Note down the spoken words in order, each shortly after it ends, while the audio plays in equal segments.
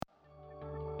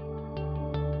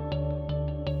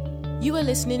You are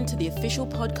listening to the official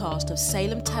podcast of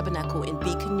Salem Tabernacle in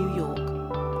Beacon, New York,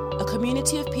 a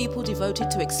community of people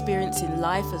devoted to experiencing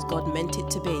life as God meant it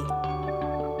to be.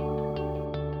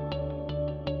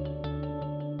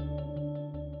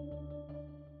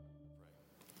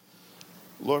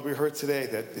 Lord, we heard today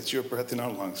that it's your breath in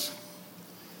our lungs.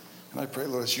 And I pray,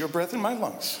 Lord, it's your breath in my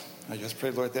lungs. I just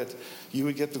pray, Lord, that you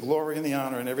would get the glory and the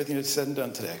honor and everything that's said and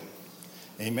done today.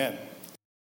 Amen.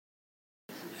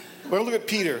 We're going to look at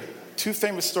Peter. Two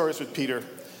famous stories with Peter.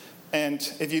 And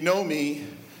if you know me,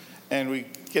 and we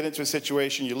get into a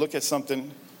situation, you look at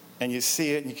something, and you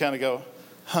see it, and you kind of go,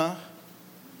 huh?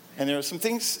 And there are some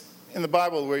things in the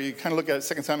Bible where you kind of look at it a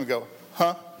second time and go,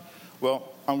 huh?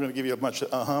 Well, I'm going to give you a bunch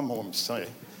of uh-huh moments today.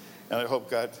 And I hope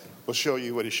God will show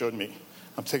you what he showed me.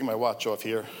 I'm taking my watch off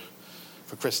here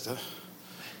for Krista.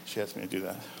 She asked me to do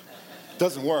that. It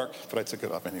doesn't work, but I took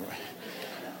it off anyway.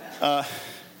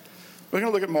 We're going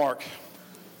to look at Mark.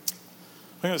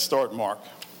 We're going to start Mark.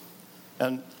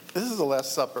 And this is the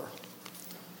Last Supper.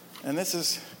 And this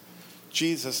is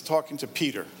Jesus talking to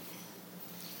Peter.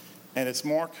 And it's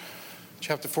Mark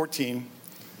chapter 14.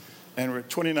 And we're at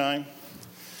 29. I'm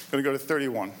going to go to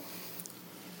 31.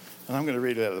 And I'm going to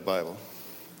read it out of the Bible.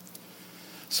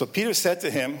 So Peter said to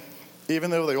him,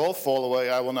 even though they all fall away,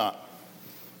 I will not.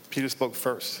 Peter spoke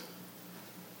first.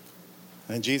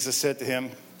 And Jesus said to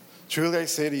him, truly I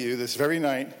say to you, this very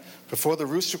night, before the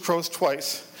rooster crows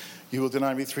twice, you will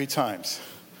deny me 3 times.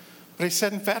 But he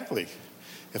said emphatically,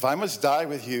 if I must die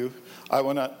with you, I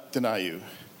will not deny you.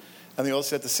 And they all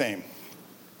said the same.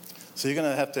 So you're going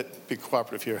to have to be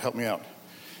cooperative here. Help me out.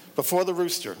 Before the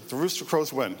rooster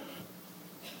crows when?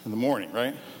 In the morning,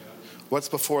 right? What's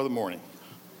before the morning?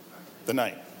 The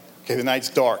night. Okay, the night's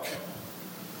dark.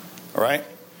 All right?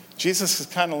 Jesus is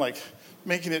kind of like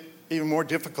making it even more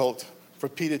difficult for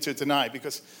Peter to deny,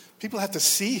 because people have to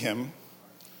see him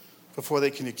before they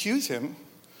can accuse him,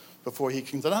 before he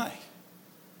can deny.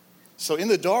 So in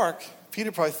the dark,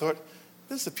 Peter probably thought,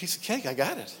 this is a piece of cake, I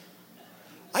got it.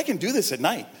 I can do this at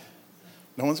night.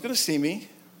 No one's going to see me.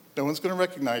 No one's going to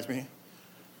recognize me.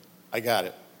 I got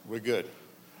it. We're good.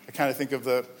 I kind of think of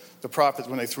the prophets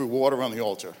when they threw water on the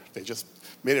altar. They just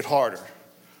made it harder.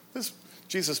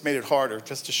 Jesus made it harder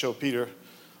just to show Peter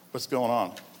what's going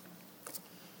on.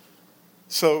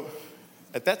 So,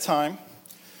 at that time,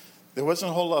 there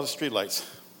wasn't a whole lot of streetlights.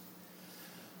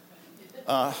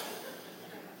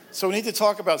 So we need to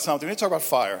talk about something. We need to talk about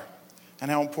fire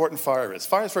and how important fire is.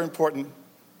 Fire is very important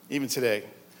even today.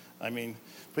 I mean,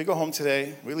 if we go home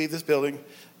today, we leave this building,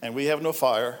 and we have no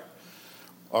fire.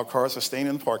 Our cars are staying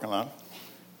in the parking lot,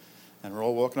 and we're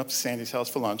all walking up to Sandy's house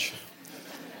for lunch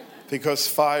because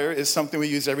fire is something we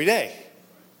use every day.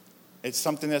 It's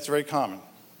something that's very common.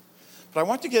 But I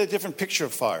want to get a different picture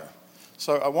of fire.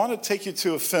 So I want to take you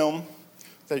to a film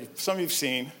that some of you have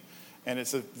seen, and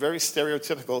it's a very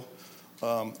stereotypical.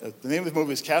 The name of the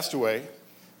movie is Castaway,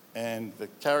 and the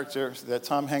character that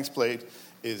Tom Hanks played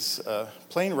is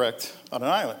plane wrecked on an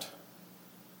island.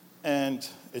 And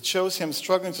it shows him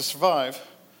struggling to survive,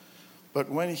 but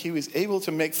when he was able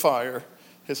to make fire,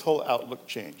 his whole outlook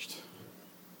changed.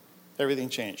 Everything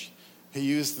changed. He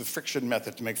used the friction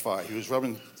method to make fire. He was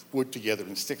rubbing wood together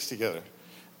and sticks together.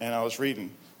 And I was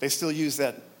reading, they still use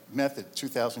that method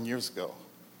 2,000 years ago,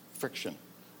 friction,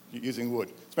 using wood.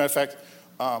 As a matter of fact,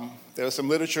 there was some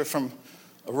literature from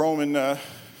a Roman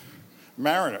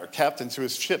mariner, captain to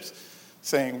his ships,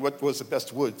 saying what was the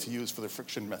best wood to use for the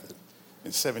friction method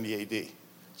in 70 AD.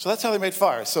 So that's how they made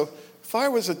fire. So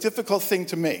fire was a difficult thing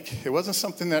to make. It wasn't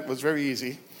something that was very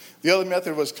easy. The other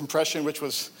method was compression, which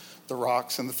was the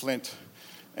rocks and the flint.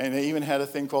 And they even had a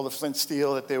thing called the flint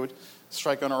steel that they would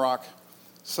strike on a rock.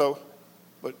 So,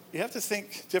 but you have to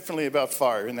think differently about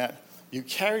fire in that you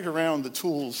carried around the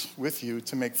tools with you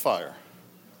to make fire.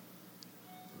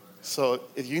 So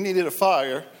if you needed a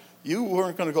fire, you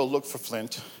weren't going to go look for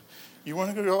flint. You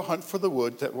weren't going to go hunt for the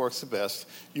wood that works the best.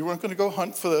 You weren't going to go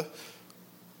hunt for the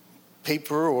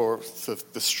paper or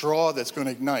the straw that's going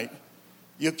to ignite.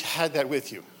 You had that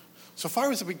with you. So fire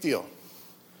was a big deal.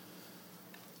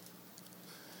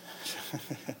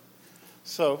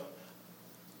 So,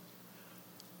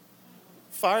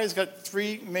 fire has got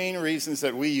 3 main reasons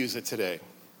that we use it today.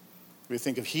 We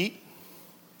think of heat,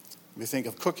 we think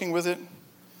of cooking with it,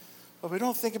 but we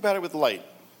don't think about it with light.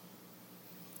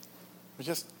 We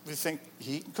think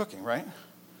heat and cooking, right?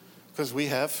 Because we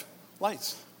have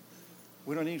lights.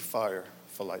 We don't need fire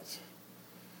for lights.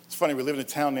 It's funny, we live in a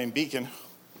town named Beacon.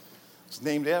 It's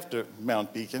named after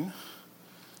Mount Beacon.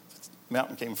 The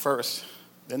mountain came first,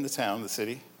 then the town, the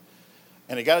city.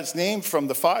 And it got its name from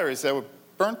the fires that were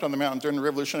burnt on the mountain during the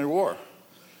Revolutionary War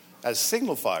as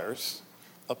signal fires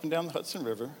up and down the Hudson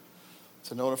River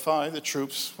to notify the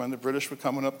troops when the British were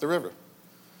coming up the river.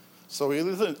 So we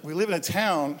live in a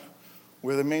town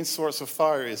where the main source of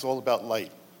fire is all about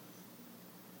light.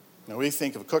 Now we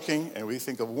think of cooking and we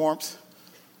think of warmth,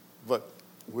 but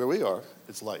where we are,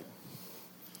 it's light.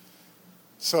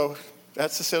 So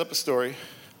that's to set up a story.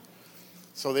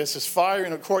 So there's this fire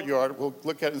in a courtyard, we'll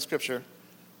look at it in Scripture,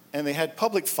 and they had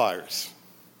public fires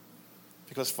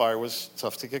because fire was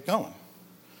tough to get going.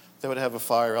 They would have a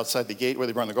fire outside the gate where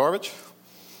they burn the garbage.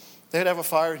 They'd have a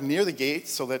fire near the gate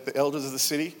so that the elders of the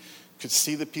city could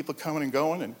see the people coming and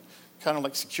going, and kind of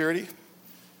like security.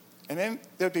 And then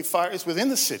there'd be fires within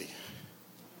the city.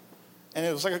 And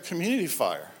it was like a community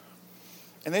fire.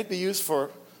 And they'd be used for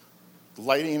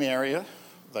lighting an area,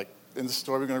 like in the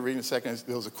story we're going to read in a second,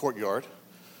 there was a courtyard.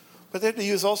 But they'd be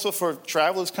used also for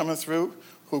travelers coming through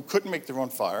who couldn't make their own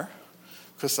fire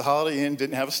because the Holiday Inn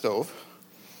didn't have a stove.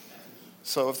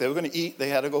 So if they were going to eat, they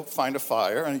had to go find a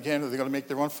fire. And again, are they going to make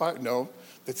their own fire? No,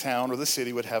 the town or the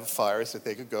city would have fires that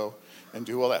they could go and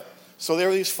do all that. So there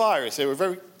were these fires. They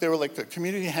were like a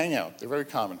community hangout. They're very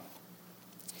common.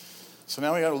 So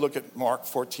now we got to look at Mark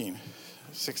 14,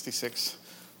 66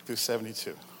 through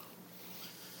 72.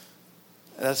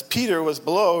 As Peter was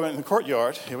below in the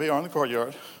courtyard, here we are in the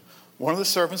courtyard, one of the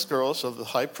servants' girls of the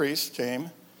high priest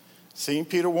came, seeing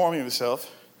Peter warming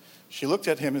himself. She looked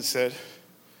at him and said,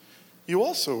 "You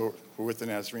also were with the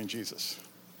Nazarene Jesus."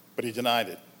 But he denied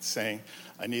it, saying,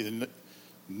 "I neither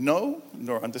know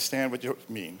nor understand what you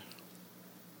mean."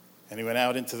 And he went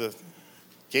out into the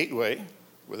gateway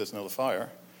where there's no fire,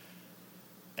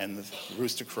 and the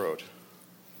rooster crowed.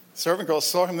 The servant girl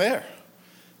saw him there,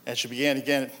 and she began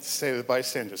again to say to the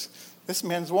bystanders, "This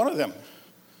man's one of them."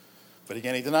 But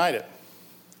again he denied it.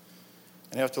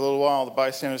 And after a little while, the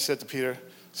bystanders said to Peter,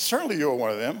 "Certainly you are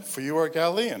one of them, for you are a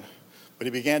Galilean." But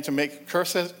he began to make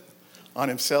curses on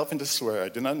himself and to swear, "I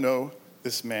do not know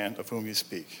this man of whom you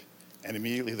speak." And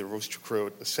immediately the rooster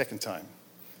crowed a second time.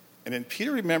 And then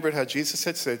Peter remembered how Jesus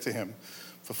had said to him,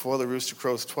 "Before the rooster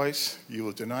crows twice, you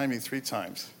will deny me 3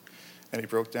 times." And he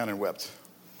broke down and wept.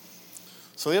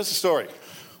 So there's the story.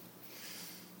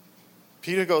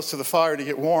 Peter goes to the fire to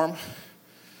get warm,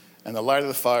 and the light of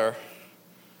the fire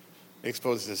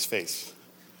exposes his face.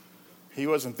 He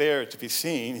wasn't there to be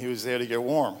seen. He was there to get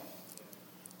warm.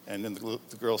 And then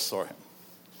the girl saw him.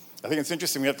 I think it's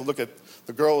interesting. We have to look at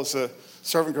the girl as a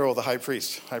servant girl of the high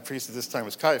priest. High priest at this time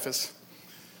was Caiaphas.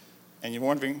 And you're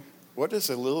wondering, what is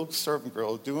a little servant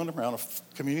girl doing around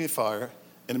a community fire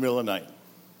in the middle of the night?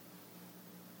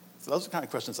 So those are the kind of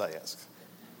questions I ask.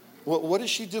 What is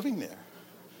she doing there?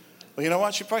 Well, you know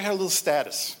what? She probably had a little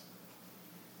status.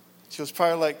 She was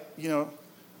probably like,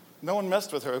 no one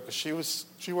messed with her because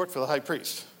she worked for the high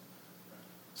priest.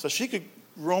 So she could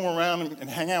roam around and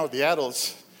hang out with the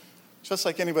adults just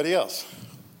like anybody else.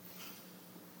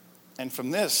 And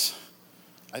from this,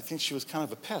 I think she was kind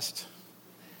of a pest.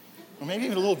 Or maybe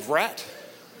even a little brat.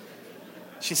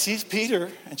 She sees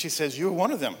Peter and she says, "You're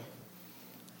one of them."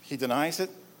 He denies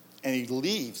it and he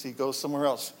leaves. He goes somewhere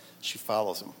else. She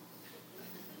follows him.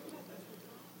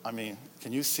 I mean,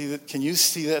 can you see that? Can you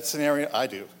see that scenario? I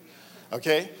do.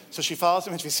 Okay? So she follows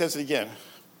him and she says it again.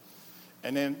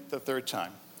 And then the third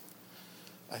time.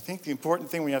 I think the important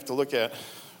thing we have to look at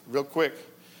real quick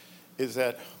is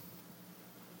that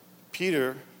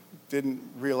Peter didn't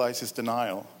realize his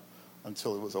denial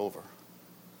until it was over,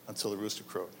 until the rooster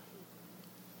crowed.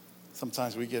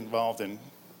 Sometimes we get involved in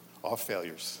our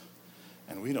failures,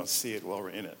 and we don't see it while we're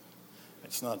in it.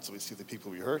 It's not until we see the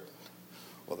people we hurt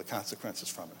or the consequences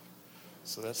from it.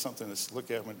 So that's something to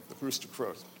look at when the rooster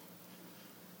crows.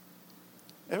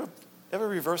 Ever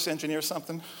reverse engineer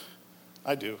something?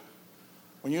 I do.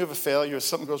 When you have a failure, if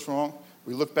something goes wrong,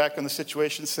 we look back on the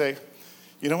situation and say,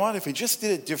 you know what, if we just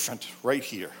did it different right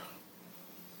here.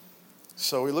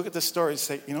 So we look at this story and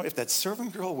say, if that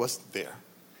servant girl wasn't there,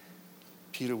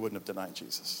 Peter wouldn't have denied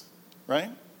Jesus,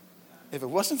 right? If it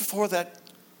wasn't for that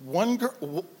one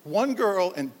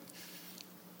girl, and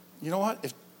you know what?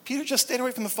 If Peter just stayed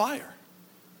away from the fire,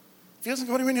 if he doesn't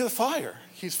go anywhere near the fire,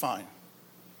 he's fine.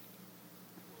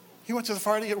 He went to the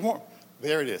fire to get warm.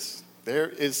 There it is. There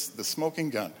is the smoking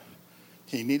gun.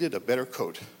 He needed a better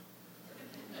coat.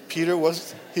 Peter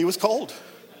was cold.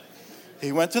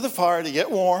 He went to the fire to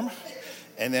get warm,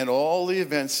 and then all the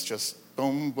events just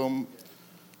boom, boom.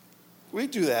 We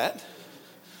do that.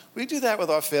 We do that with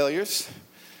our failures.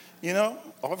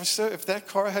 Officer, if that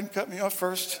car hadn't cut me off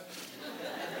first,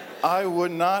 I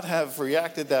would not have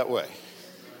reacted that way.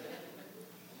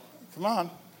 Come on.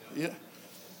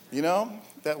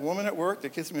 That woman at work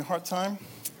that gives me a hard time,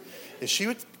 if she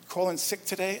would call in sick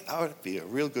today, I would be a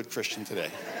real good Christian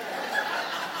today.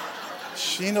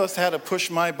 She knows how to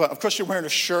push my button. Of course, you're wearing a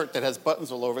shirt that has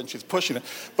buttons all over it, and she's pushing it.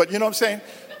 But you know what I'm saying?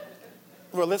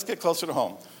 Well, let's get closer to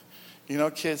home. You know,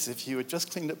 kids, if you had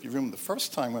just cleaned up your room the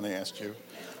first time when they asked you,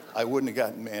 I wouldn't have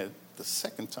gotten mad the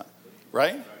second time,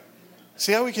 right?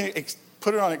 See how we can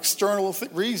put it on external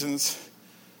reasons?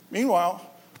 Meanwhile,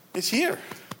 it's here.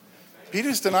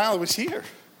 Peter's denial was here.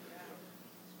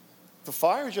 The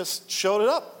fire just showed it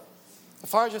up. The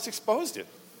fire just exposed it.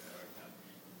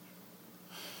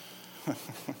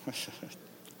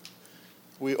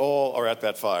 We all are at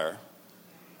that fire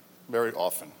very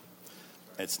often.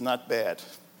 It's not bad,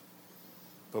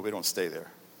 but we don't stay there.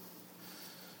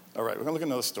 All right, we're going to look at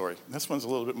another story. This one's a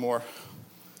little bit more.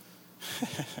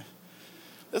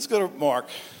 Let's go to Mark.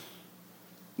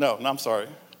 No, I'm sorry.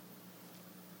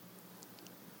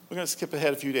 We're going to skip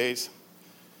ahead a few days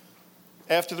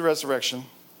after the resurrection,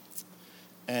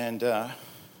 and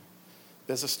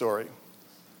there's a story.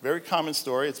 Very common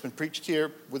story. It's been preached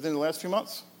here within the last few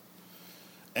months,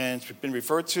 and it's been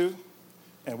referred to,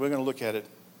 and we're going to look at it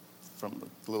from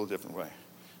a little different way.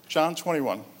 John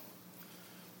 21,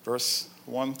 verse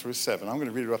 1 through 7. I'm going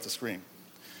to read it off the screen.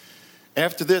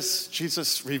 After this,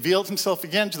 Jesus revealed himself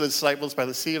again to the disciples by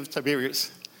the Sea of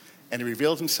Tiberias, and he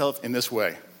revealed himself in this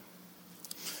way.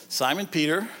 Simon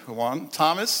Peter, 1,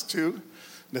 Thomas, 2,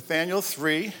 Nathanael,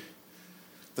 3,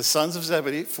 the sons of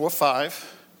Zebedee, 4,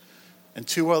 5, and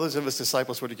 2 others of his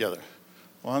disciples were together.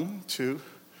 1, 2,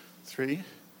 3,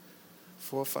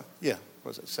 4, 5. Yeah,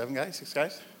 what was it, 7 guys, 6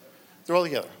 guys? They're all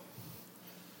together.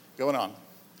 Going on.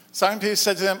 Simon Peter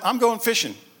said to them, I'm going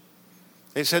fishing.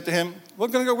 They said to him, we're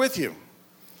going to go with you.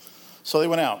 So they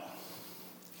went out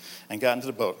and got into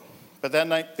the boat. But that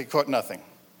night they caught nothing.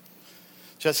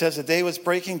 Just as the day was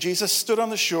breaking, Jesus stood on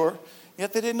the shore,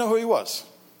 yet they didn't know who he was.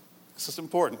 This is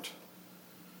important.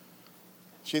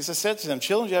 Jesus said to them,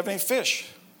 children, do you have any fish?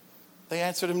 They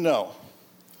answered him, no.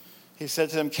 He said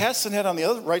to them, cast the net on the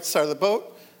other right side of the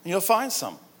boat, and you'll find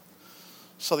some.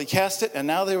 So they cast it, and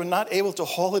now they were not able to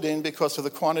haul it in because of the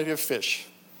quantity of fish.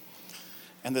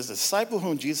 And there's a disciple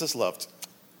whom Jesus loved.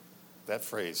 That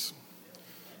phrase.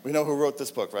 We know who wrote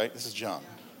this book, right? This is John.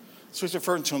 So he's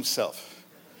referring to himself.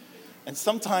 And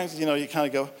sometimes, you kind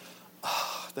of go,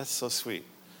 oh, that's so sweet.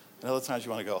 And other times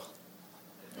you want to go,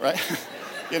 right?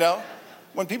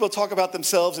 When people talk about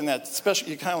themselves in that special,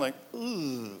 you're kind of like,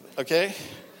 ooh, okay?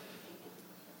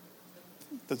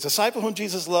 The disciple whom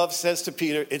Jesus loved says to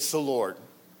Peter, it's the Lord.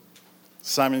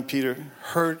 Simon Peter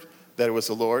heard that it was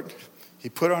the Lord. He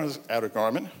put on his outer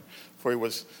garment, for he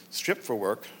was stripped for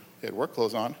work. He had work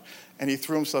clothes on, and he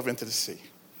threw himself into the sea.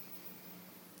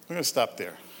 We're going to stop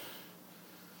there.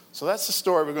 So that's the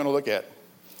story we're going to look at.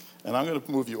 And I'm going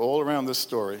to move you all around this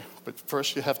story. But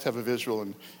first you have to have a visual,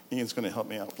 and Ian's going to help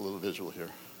me out with a little visual here.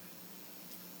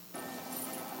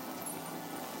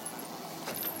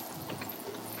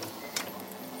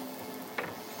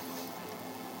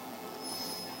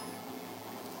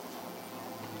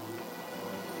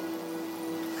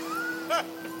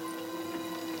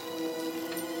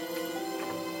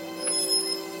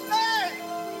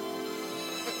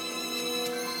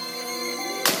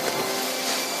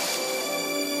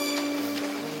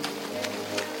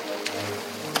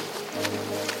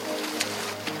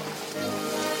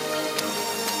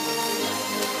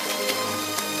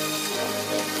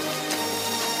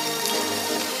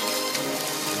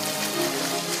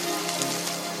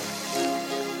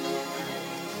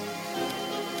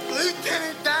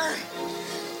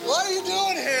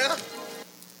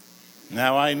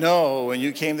 Now, I know when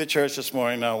you came to church this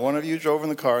morning, now one of you drove in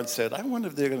the car and said, I wonder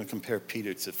if they're going to compare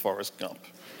Peter to Forrest Gump.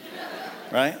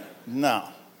 Right? No.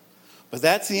 But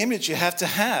that's the image you have to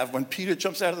have when Peter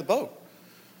jumps out of the boat.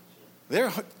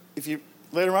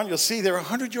 Later on, you'll see they're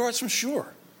 100 yards from shore.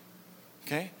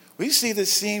 Okay? We see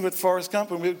this scene with Forrest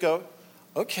Gump and we would go,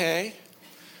 okay,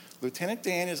 Lieutenant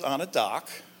Dan is on a dock.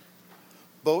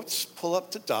 Boats pull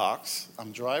up to docks.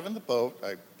 I'm driving the boat.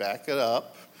 I back it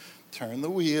up, turn the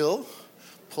wheel,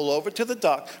 pull over to the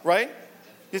dock, right?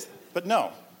 But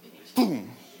no.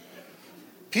 Boom.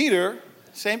 Peter,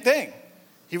 same thing.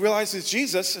 He realizes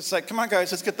Jesus. It's like, come on,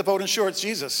 guys, let's get the boat in shore. It's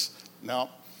Jesus. No.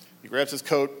 He grabs his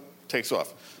coat, takes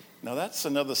off. Now, that's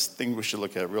another thing we should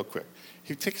look at real quick.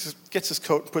 He gets his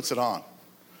coat and puts it on.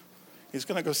 He's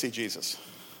going to go see Jesus.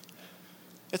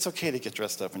 It's okay to get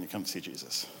dressed up when you come to see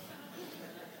Jesus.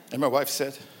 And my wife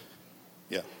said,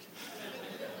 yeah.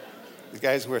 The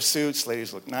guys wear suits,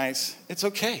 ladies look nice. It's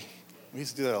okay. We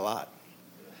used to do that a lot.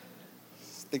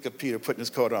 Think of Peter putting his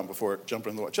coat on before jumping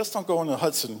in the water. Just don't go in the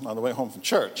Hudson on the way home from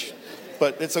church.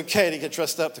 But it's okay to get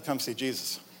dressed up to come see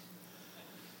Jesus.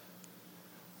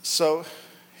 So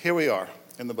here we are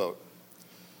in the boat.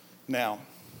 Now,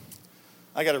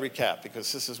 I got to recap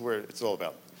because this is where it's all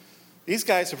about. These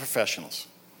guys are professionals.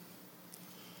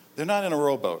 They're not in a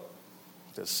rowboat.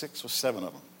 There's 6 or 7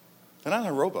 of them. They're not in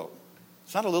a rowboat.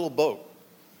 It's not a little boat.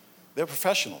 They're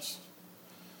professionals.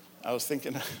 I was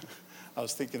thinking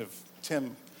of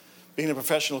Tim being a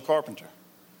professional carpenter.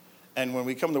 And when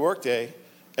we come to work day,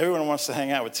 everyone wants to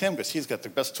hang out with Tim because he's got the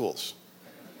best tools.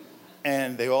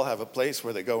 And they all have a place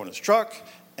where they go in his truck,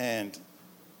 and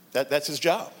that's his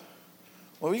job.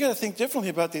 Well, we got to think differently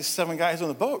about these 7 guys on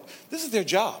the boat. This is their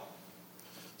job.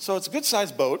 So it's a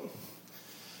good-sized boat,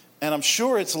 and I'm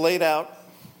sure it's laid out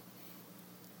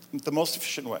the most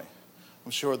efficient way.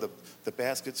 I'm sure the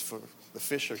baskets for the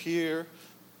fish are here,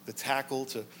 the tackle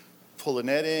to pull the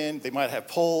net in. They might have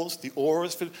poles, the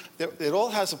oars. It all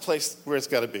has a place where it's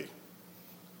got to be.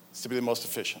 It's to be the most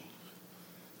efficient.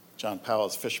 John Powell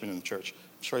is a fisherman in the church.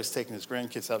 I'm sure he's taking his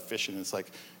grandkids out fishing, and it's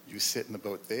like, you sit in the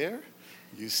boat there,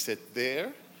 you sit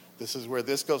there, this is where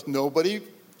this goes. Nobody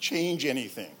change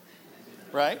anything,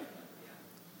 right?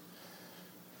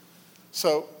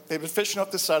 So they've been fishing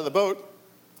up this side of the boat,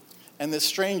 and this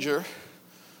stranger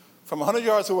from 100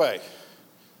 yards away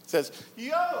says,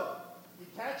 yo, you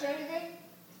catch anything?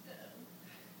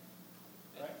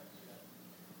 Right?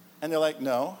 And they're like,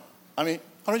 no. I mean,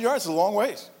 100 yards is a long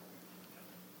ways.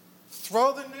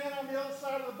 Throw the net on the other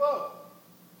side of the boat.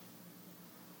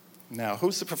 Now,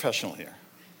 who's the professional here?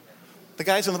 The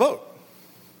guys in the boat.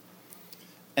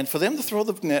 And for them to throw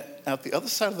the net out the other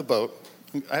side of the boat,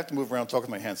 I have to move around, talk with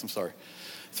my hands, I'm sorry.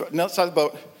 So on the other side of the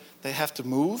boat, they have to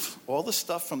move all the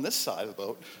stuff from this side of the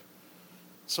boat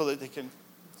so that they can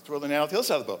throw the net out the other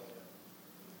side of the boat.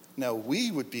 Now,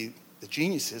 we would be the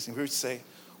geniuses, and we would say,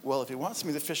 well, if he wants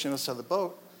me to fish on the other side of the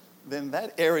boat, then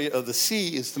that area of the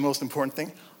sea is the most important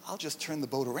thing. I'll just turn the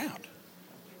boat around.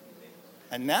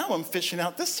 And now I'm fishing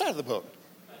out this side of the boat.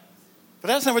 But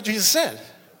that's not what Jesus said.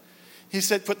 He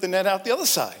said, put the net out the other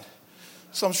side.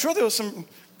 So I'm sure there was some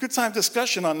good time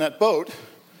discussion on that boat.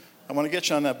 I want to get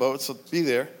you on that boat, so be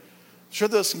there. I'm sure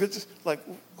there was some good, like,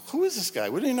 who is this guy?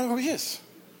 We don't even know who he is.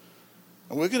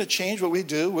 And we're going to change what we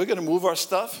do. We're going to move our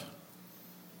stuff.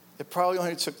 It probably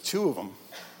only took 2 of them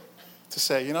to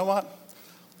say, you know what?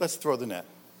 Let's throw the net.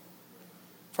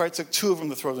 Probably took 2 of them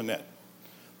to throw the net.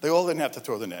 They all didn't have to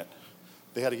throw the net.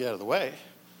 They had to get out of the way.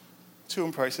 2 of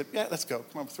them probably said, yeah, let's go.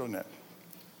 Come on, throw the net.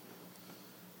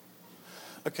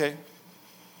 Okay.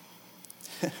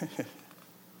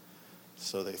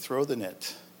 So they throw the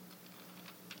net.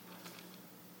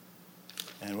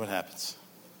 And what happens?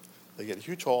 They get a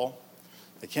huge haul.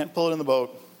 They can't pull it in the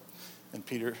boat. And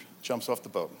Peter jumps off the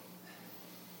boat.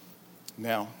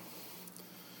 Now,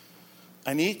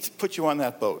 I need to put you on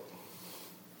that boat.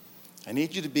 I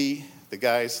need you to be the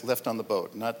guys left on the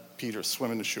boat, not Peter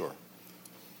swimming ashore.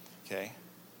 Okay?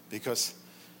 Because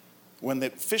when the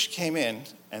fish came in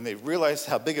and they realized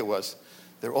how big it was,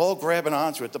 they're all grabbing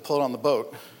onto it to pull it on the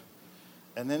boat.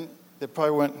 And then they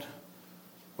probably went,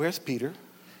 where's Peter?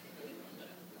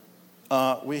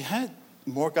 We had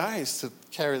more guys to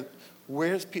carry.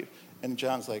 Where's Peter? And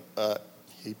John's like,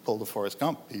 he pulled a Forrest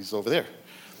Gump. He's over there.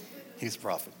 He's a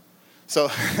prophet. So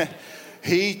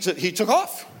he took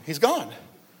off. He's gone.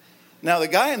 Now, the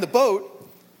guy in the boat,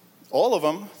 all of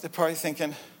them, they're probably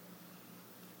thinking,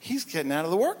 he's getting out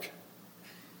of the work.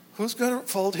 Who's going to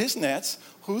fold his nets?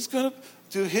 Who's going to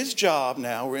do his job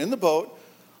now? We're in the boat.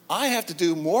 I have to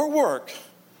do more work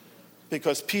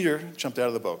because Peter jumped out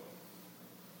of the boat.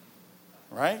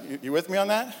 Right? You with me on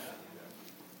that?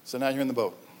 So now you're in the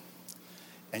boat.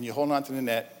 And you're holding on to the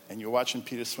net, and you're watching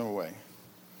Peter swim away.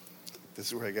 This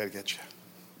is where I got to get you.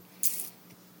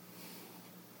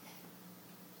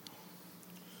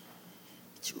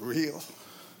 It's real.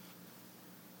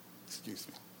 Excuse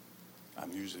me.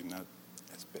 I'm usually not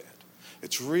as bad.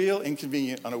 It's real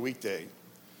inconvenient on a weekday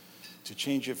to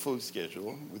change your food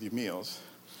schedule with your meals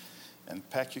and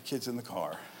pack your kids in the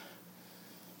car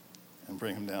and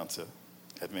bring them down to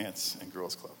Advance and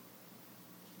Girls Club.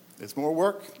 There's more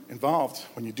work involved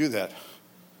when you do that.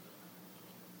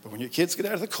 But when your kids get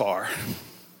out of the car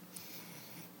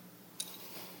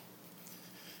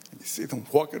and you see them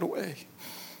walking away,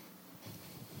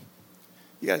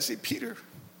 you got to see Peter.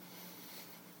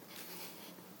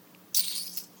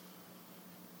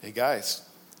 Hey, guys,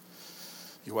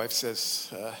 your wife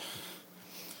says,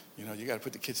 you got to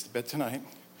put the kids to bed tonight.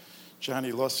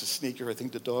 Johnny lost his sneaker. I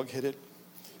think the dog hit it.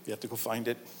 You have to go find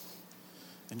it.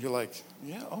 And you're like,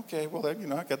 yeah, okay, well, I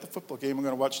got the football game I'm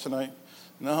going to watch tonight.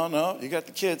 No, you got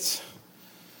the kids.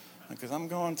 Because I'm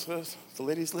going to the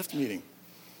ladies' lift meeting.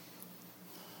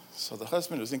 So the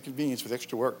husband is inconvenienced with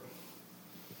extra work.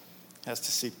 Has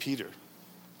to see Peter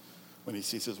when he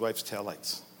sees his wife's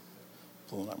taillights.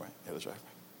 pulling on right. The other driveway.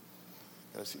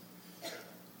 Gotta see.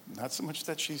 Not so much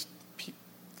that she's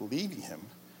leaving him,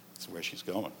 it's where she's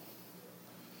going.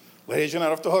 Ladies, you're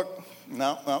not off the hook.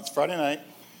 No, it's Friday night.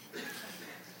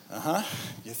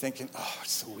 You're thinking, oh,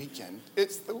 it's the weekend.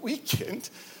 It's the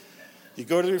weekend. You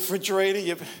go to the refrigerator,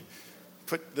 you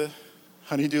put the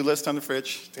honey-do list on the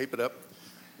fridge, tape it up,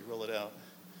 you roll it out,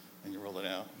 and you roll it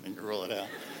out, and you roll it out.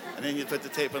 And then you put the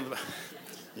tape on the back.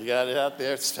 You got it out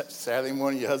there. It's Saturday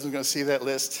morning. Your husband's going to see that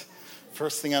list.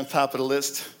 First thing on top of the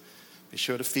list, be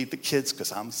sure to feed the kids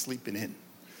because I'm sleeping in.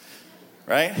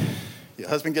 Right? Your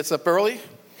husband gets up early,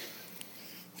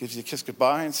 gives you a kiss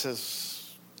goodbye, and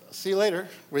says, I'll see you later.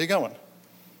 Where are you going?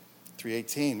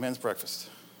 3:18, men's breakfast.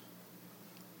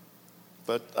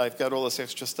 But I've got all this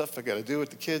extra stuff I got to do with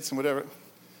the kids and whatever.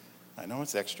 I know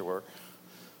it's extra work,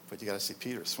 but you got to see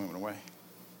Peter swimming away.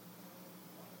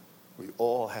 We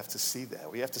all have to see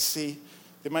that. We have to see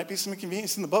there might be some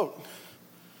inconvenience in the boat,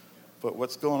 but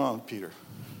what's going on with Peter?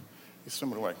 He's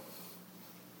swimming away.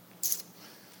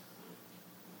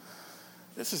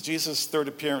 This is Jesus' third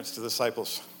appearance to the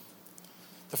disciples.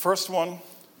 The first one,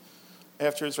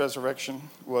 after his resurrection,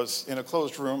 was in a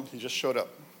closed room. He just showed up.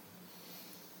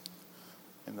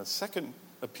 In the second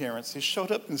appearance, he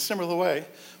showed up in a similar way,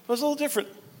 but it was a little different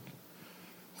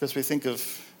because we think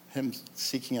of him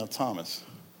seeking out Thomas.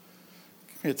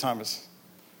 Come here, Thomas.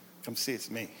 Come see, it's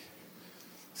me.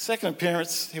 Second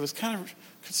appearance, he was kind of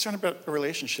concerned about a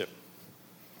relationship.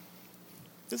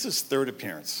 This is his third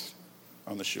appearance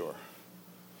on the shore.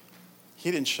 He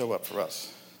didn't show up for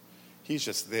us. He's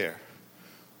just there.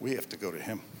 We have to go to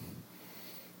him.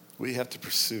 We have to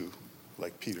pursue,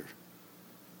 like Peter,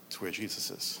 to where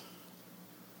Jesus is.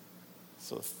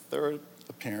 So third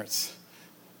appearance,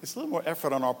 it's a little more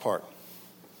effort on our part.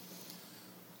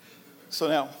 So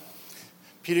now,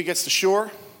 Peter gets to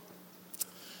shore,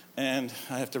 and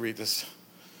I have to read this.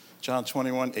 John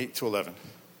 21, 8-11.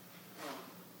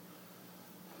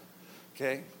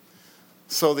 Okay?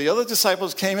 So the other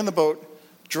disciples came in the boat,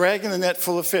 dragging the net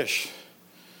full of fish.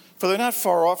 For they're not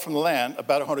far off from the land,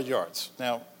 about 100 yards.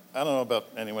 Now, I don't know about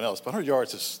anyone else, but 100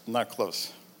 yards is not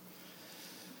close.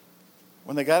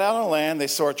 When they got out on land, they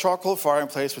saw a charcoal fire in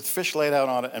place with fish laid out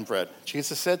on it and bread.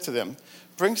 Jesus said to them,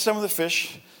 bring some of the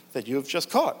fish that you have just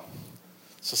caught.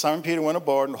 So Simon Peter went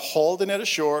aboard and hauled the net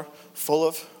ashore full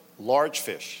of large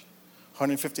fish,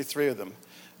 153 of them.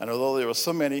 And although there were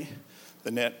so many,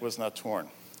 the net was not torn.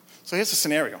 So here's the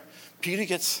scenario. Peter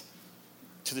gets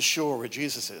to the shore where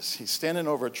Jesus is. He's standing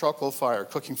over a charcoal fire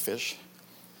cooking fish,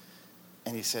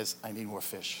 and he says, I need more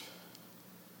fish.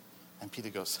 And Peter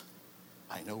goes,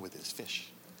 I know where there's fish.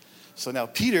 So now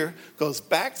Peter goes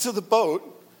back to the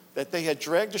boat that they had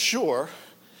dragged ashore,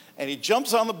 and he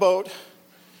jumps on the boat,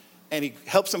 and he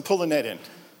helps him pull the net in.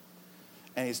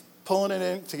 And he's pulling it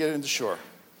in to get it into shore.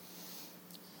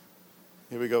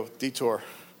 Here we go, detour.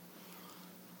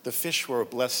 The fish were a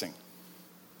blessing,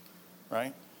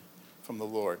 right? From the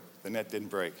Lord. The net didn't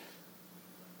break.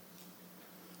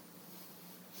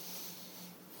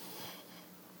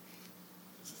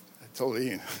 I told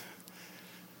Ian,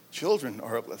 children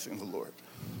are a blessing of the Lord.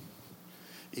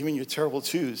 Even your terrible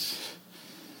twos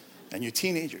and your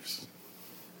teenagers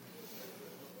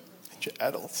and your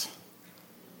adults.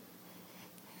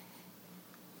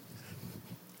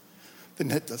 The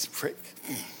net doesn't break.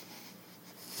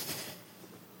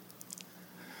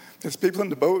 There's people in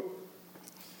the boat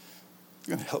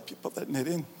going to help you put that net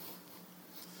in.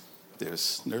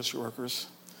 There's nursery workers.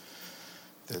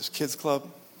 There's kids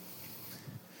club.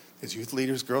 There's youth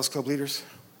leaders, girls club leaders.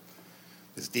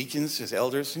 There's deacons, there's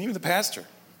elders, and even the pastor.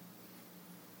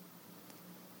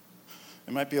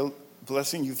 It might be a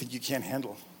blessing you think you can't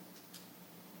handle.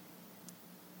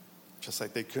 Just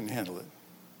like they couldn't handle it.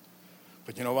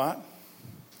 But you know what?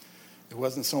 It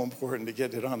wasn't so important to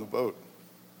get it on the boat.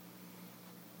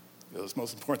 The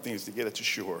most important thing is to get it to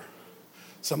shore.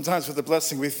 Sometimes with the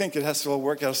blessing, we think it has to all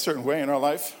work out a certain way in our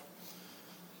life.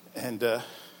 And the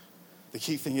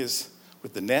key thing is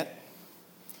with the net,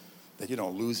 that you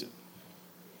don't lose it.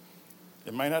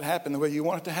 It might not happen the way you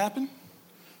want it to happen.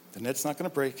 The net's not going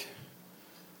to break,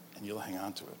 and you'll hang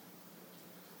on to it.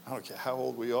 I don't care how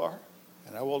old we are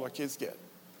and how old our kids get.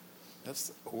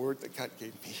 That's a word that God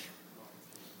gave me.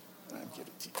 And I'm giving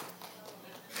it to you.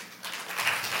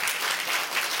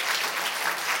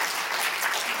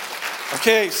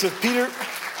 Okay, so Peter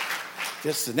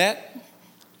gets the net.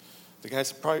 The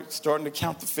guys are probably starting to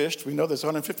count the fish. We know there's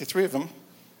 153 of them.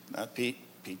 Not Pete.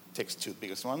 Pete takes two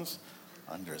biggest ones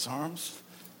under his arms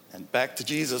and back to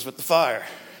Jesus with the fire.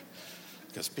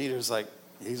 Because Peter's like,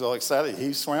 he's all excited.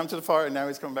 He swam to the fire, and now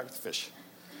he's coming back with the fish.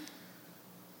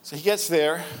 So he gets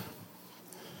there,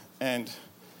 And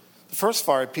the first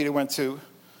fire Peter went to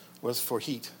was for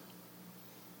heat,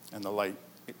 and the light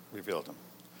revealed him.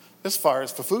 This fire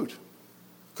is for food,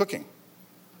 cooking.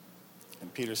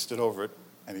 And Peter stood over it,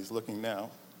 and he's looking now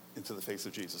into the face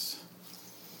of Jesus.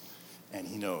 And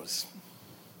he knows.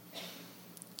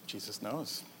 Jesus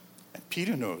knows. And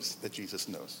Peter knows that Jesus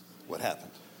knows what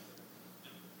happened.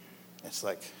 It's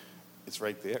like, it's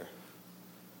right there.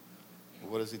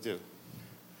 What does he do?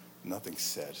 Nothing's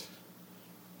said.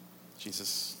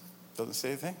 Jesus doesn't say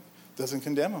anything, doesn't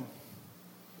condemn him,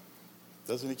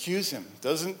 doesn't accuse him,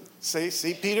 doesn't say,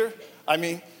 see, Peter? I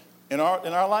mean, in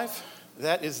our life,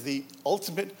 that is the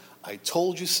ultimate I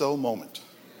told you so moment,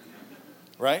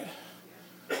 right?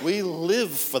 We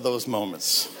live for those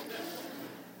moments.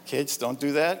 Kids, don't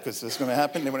do that because it's going to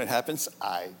happen. And when it happens,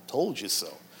 I told you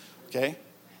so, okay?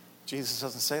 Jesus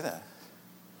doesn't say that.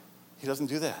 He doesn't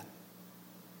do that.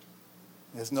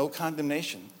 There's no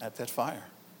condemnation at that fire.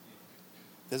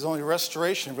 There's only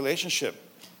restoration, relationship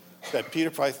that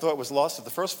Peter probably thought was lost at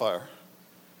the first fire.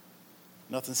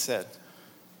 Nothing said.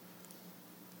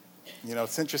 You know,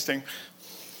 it's interesting.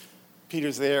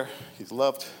 Peter's there. He's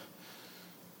loved,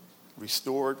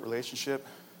 restored relationship,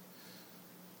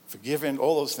 forgiven,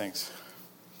 all those things.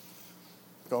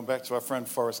 Going back to our friend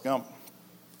Forrest Gump.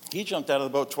 He jumped out of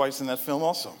the boat twice in that film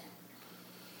also.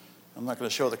 I'm not going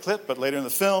to show the clip, but later in the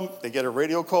film, they get a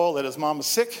radio call that his mom is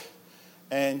sick,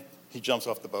 and he jumps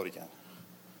off the boat again.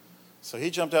 So he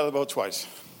jumped out of the boat twice.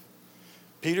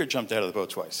 Peter jumped out of the boat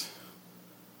twice.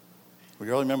 We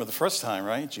all remember the first time,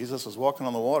 right? Jesus was walking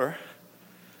on the water,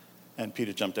 and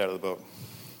Peter jumped out of the boat.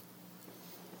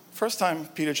 First time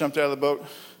Peter jumped out of the boat,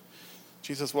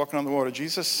 Jesus walking on the water,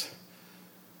 Jesus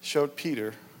showed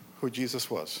Peter who Jesus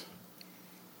was.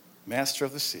 Master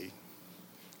of the sea,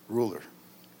 ruler,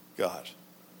 God.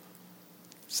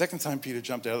 Second time Peter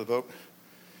jumped out of the boat,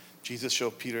 Jesus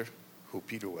showed Peter who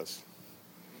Peter was.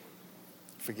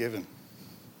 Forgiven,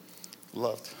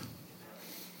 loved,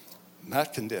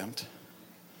 not condemned,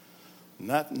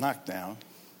 not knocked down,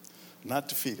 not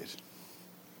defeated.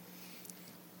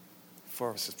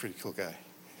 Forrest is a pretty cool guy.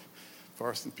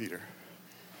 Forrest and Peter.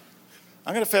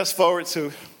 I'm going to fast forward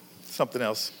to something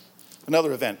else,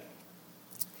 another event.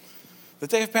 The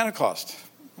day of Pentecost.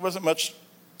 There wasn't much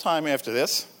time after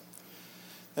this.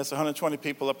 There's 120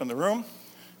 people up in the room,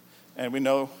 and we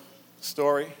know the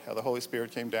story, how the Holy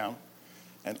Spirit came down,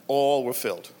 and all were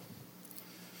filled.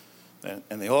 And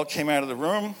they all came out of the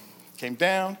room, came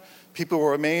down. People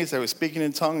were amazed. They were speaking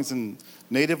in tongues and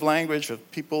native language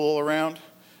of people all around,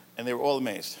 and they were all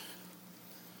amazed.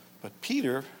 But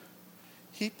Peter,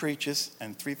 he preaches,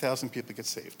 and 3,000 people get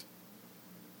saved.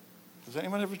 Does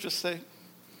anyone ever just say,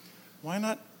 why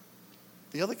not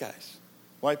the other guys?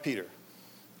 Why Peter?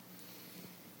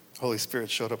 Holy Spirit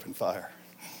showed up in fire.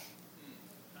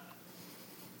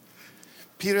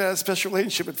 Peter had a special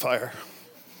relationship with fire.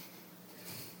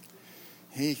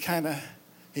 He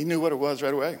knew what it was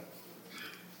right away.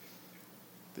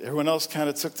 Everyone else kind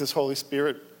of took this Holy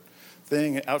Spirit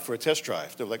thing out for a test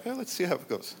drive. They were like, oh, let's see how it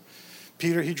goes.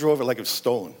 Peter, he drove it like it was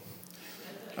stolen.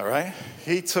 All right?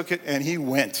 He took it and he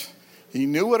went. He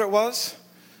knew what it was,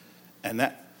 and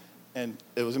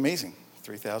it was amazing.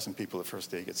 3,000 people the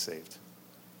first day get saved.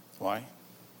 Why?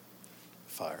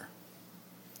 Fire.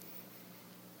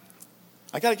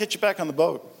 I got to get you back on the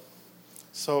boat.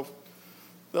 So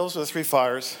those are the three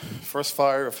fires. First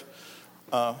fire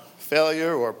of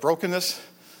failure or brokenness.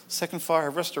 Second fire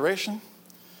of restoration.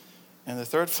 And the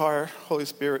third fire, Holy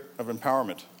Spirit of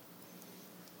empowerment.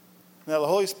 Now the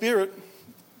Holy Spirit,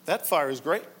 that fire is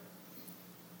great,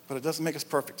 but it doesn't make us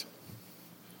perfect.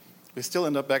 We still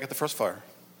end up back at the first fire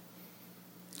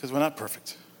because we're not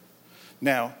perfect.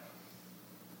 Now,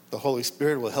 the Holy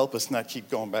Spirit will help us not keep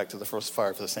going back to the first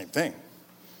fire for the same thing.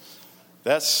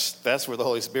 That's where the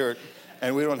Holy Spirit,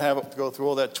 and we don't have to go through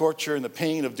all that torture and the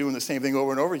pain of doing the same thing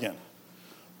over and over again.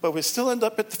 But we still end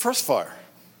up at the first fire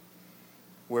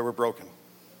where we're broken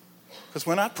because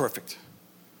we're not perfect.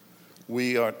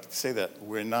 We're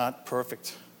not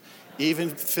perfect. Even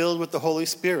filled with the Holy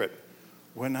Spirit,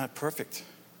 we're not perfect.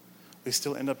 We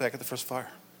still end up back at the first fire.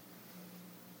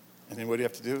 And then what do you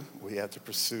have to do? We have to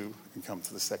pursue and come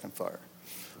to the second fire.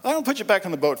 I want to put you back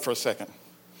on the boat for a second.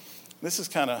 This is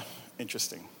kind of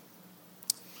interesting.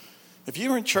 If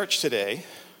you were in church today,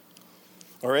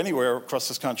 or anywhere across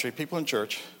this country, people in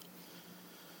church,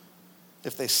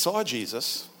 if they saw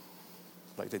Jesus,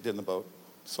 like they did in the boat,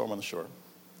 saw him on the shore,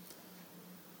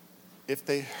 if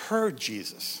they heard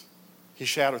Jesus, he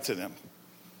shouted to them.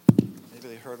 Maybe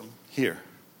they heard him here.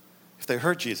 If they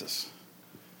heard Jesus,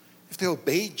 if they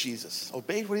obeyed Jesus,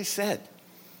 obeyed what he said,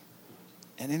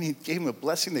 and then he gave them a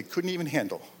blessing they couldn't even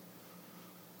handle,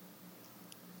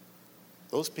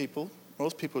 most people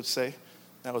would say,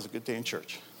 that was a good day in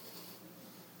church.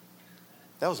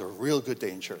 That was a real good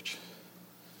day in church.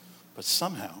 But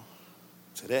somehow,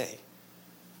 today,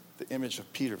 the image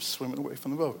of Peter swimming away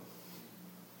from the boat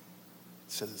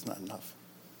says it's not enough.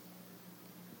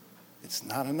 It's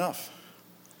not enough.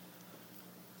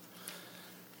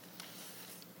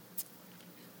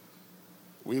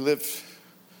 We live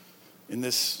in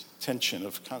this tension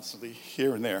of constantly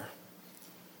here and there.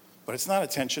 But it's not a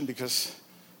tension because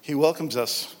he welcomes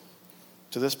us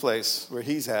to this place where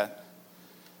he's at,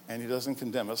 and he doesn't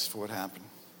condemn us for what happened.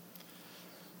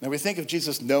 Now we think of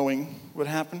Jesus knowing what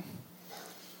happened.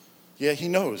 Yeah, he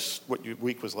knows what your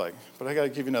week was like, but I got to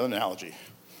give you another analogy,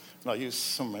 and I'll use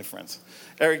some of my friends.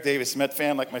 Eric Davis, Met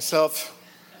fan like myself,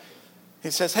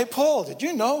 he says, hey, Paul, did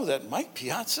you know that Mike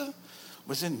Piazza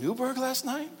was in Newburgh last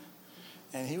night,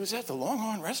 and he was at the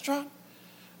Longhorn restaurant?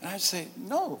 And I'd say,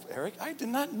 no, Eric, I did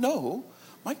not know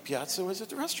Mike Piazza was at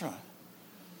the restaurant.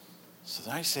 So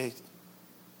then I say,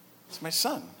 it's my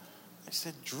son. I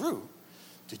said, Drew,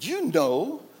 did you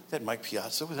know that Mike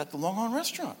Piazza was at the Longhorn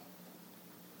restaurant?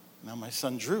 Now my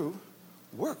son Drew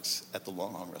works at the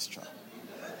Longhorn restaurant.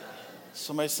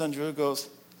 So my son Drew goes,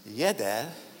 yeah, Dad,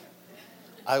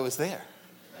 I was there.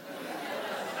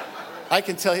 I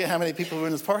can tell you how many people were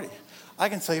in this party. I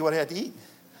can tell you what I had to eat.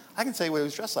 I can tell you what he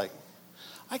was dressed like.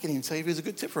 I can even tell you if he was a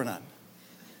good tipper or not.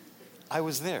 I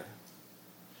was there.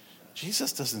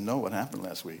 Jesus doesn't know what happened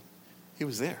last week. He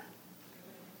was there.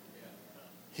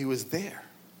 He was there.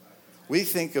 We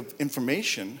think of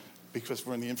information because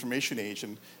we're in the information age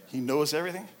and he knows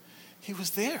everything. He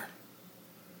was there.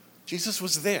 Jesus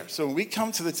was there. So when we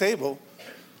come to the table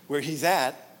where he's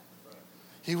at,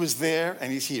 he was there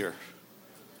and he's here.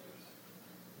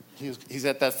 He's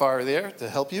at that fire there to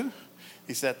help you.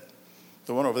 He's at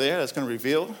the one over there that's going to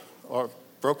reveal our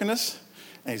brokenness.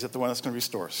 And he's at the one that's going to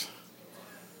restore us.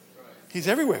 He's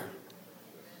everywhere.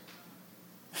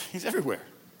 He's everywhere.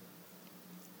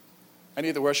 I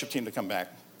need the worship team to come back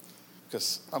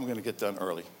because I'm going to get done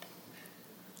early.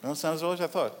 Don't sound as early as I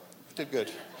thought. I did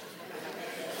good.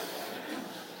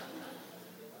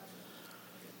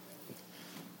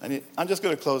 I'm just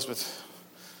going to close with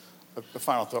a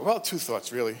final thought. Well, two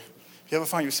thoughts, really. If you ever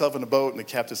find yourself in a boat and the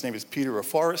captain's name is Peter or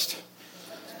Forrest,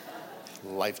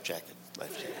 life jacket.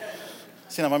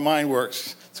 See how my mind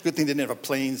works. It's a good thing they didn't have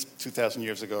planes 2,000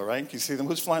 years ago, right? You see them,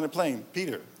 who's flying the plane?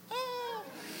 Peter.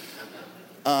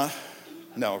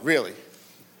 No, really.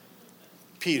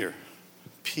 Peter,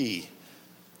 P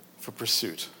for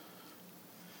pursuit.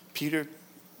 Peter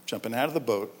jumping out of the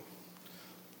boat,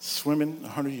 swimming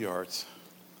 100 yards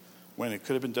when it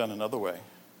could have been done another way.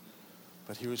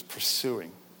 But he was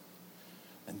pursuing.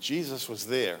 And Jesus was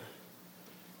there.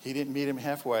 He didn't meet him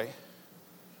halfway.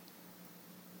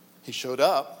 He showed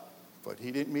up, but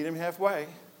he didn't meet him halfway.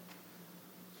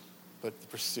 But the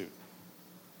pursuit.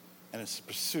 And it's the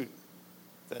pursuit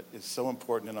that is so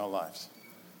important in our lives.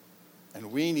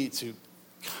 And we need to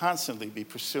constantly be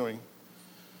pursuing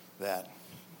that.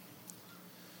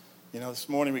 You know, this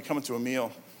morning we come into a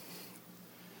meal,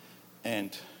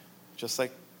 and just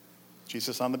like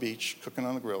Jesus on the beach, cooking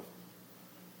on the grill,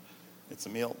 it's a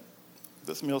meal.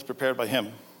 This meal is prepared by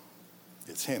him.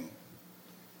 It's him.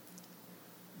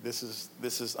 This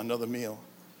is another meal.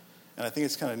 And I think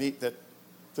it's kind of neat that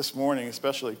this morning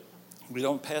especially, we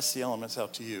don't pass the elements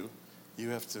out to you. You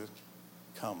have to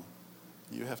come.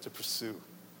 You have to pursue.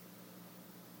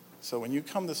 So when you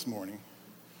come this morning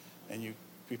and you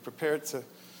be prepared to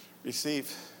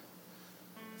receive,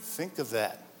 think of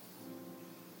that.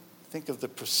 Think of the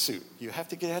pursuit. You have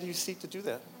to get out of your seat to do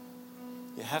that.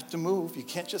 You have to move. You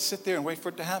can't just sit there and wait for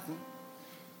it to happen.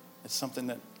 It's something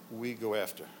that we go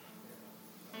after.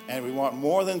 And we want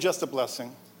more than just a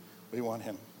blessing. We want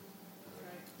him.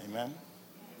 Amen?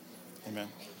 Amen.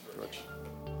 George.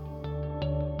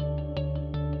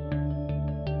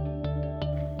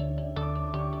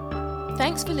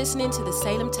 Thanks for listening to the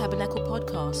Salem Tabernacle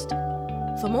podcast.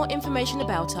 For more information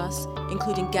about us,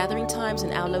 including gathering times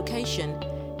and our location,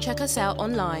 check us out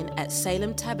online at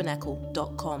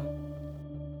salemtabernacle.com.